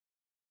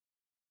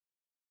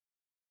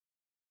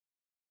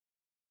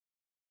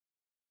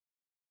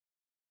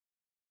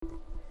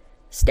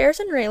Stairs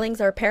and railings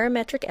are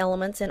parametric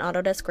elements in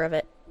Autodesk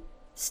Revit.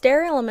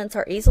 Stair elements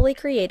are easily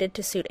created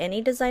to suit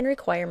any design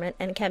requirement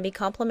and can be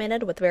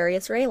complemented with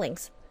various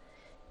railings.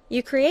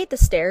 You create the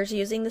stairs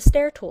using the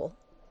Stair tool.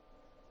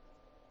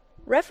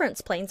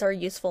 Reference planes are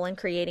useful in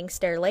creating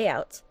stair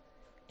layouts.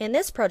 In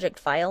this project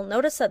file,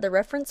 notice that the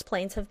reference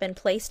planes have been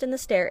placed in the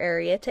stair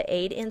area to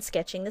aid in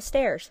sketching the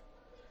stairs.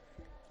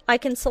 I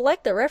can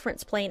select the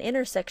reference plane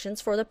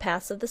intersections for the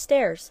paths of the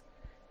stairs.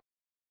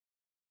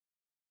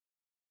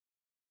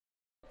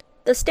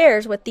 The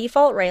stairs with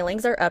default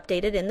railings are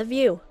updated in the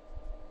view.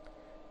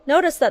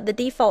 Notice that the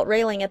default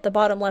railing at the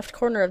bottom left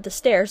corner of the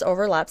stairs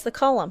overlaps the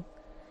column.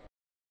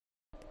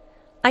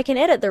 I can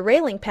edit the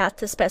railing path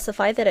to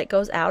specify that it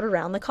goes out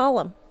around the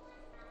column.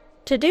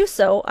 To do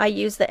so, I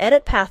use the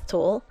Edit Path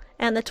tool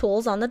and the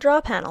tools on the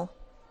Draw panel.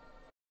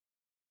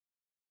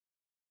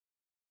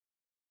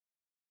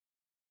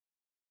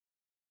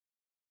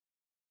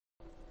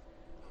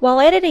 While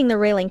editing the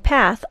railing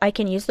path, I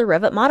can use the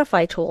Revit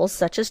Modify tools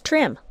such as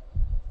Trim.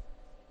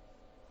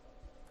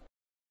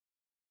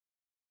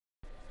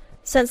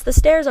 Since the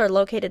stairs are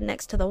located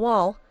next to the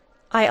wall,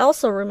 I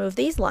also remove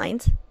these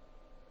lines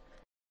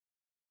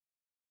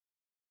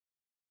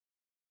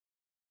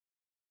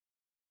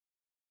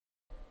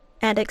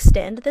and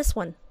extend this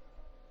one.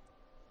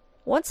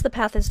 Once the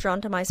path is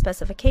drawn to my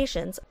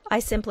specifications, I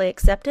simply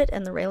accept it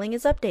and the railing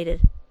is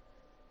updated.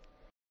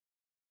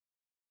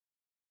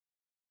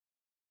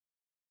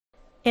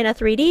 In a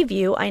 3D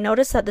view, I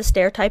notice that the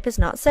stair type is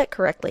not set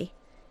correctly.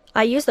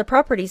 I use the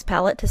Properties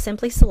palette to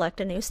simply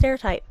select a new stair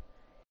type.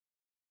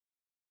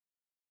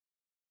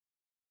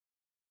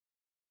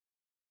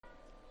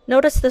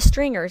 Notice the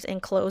stringers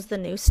enclose the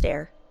new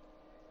stair.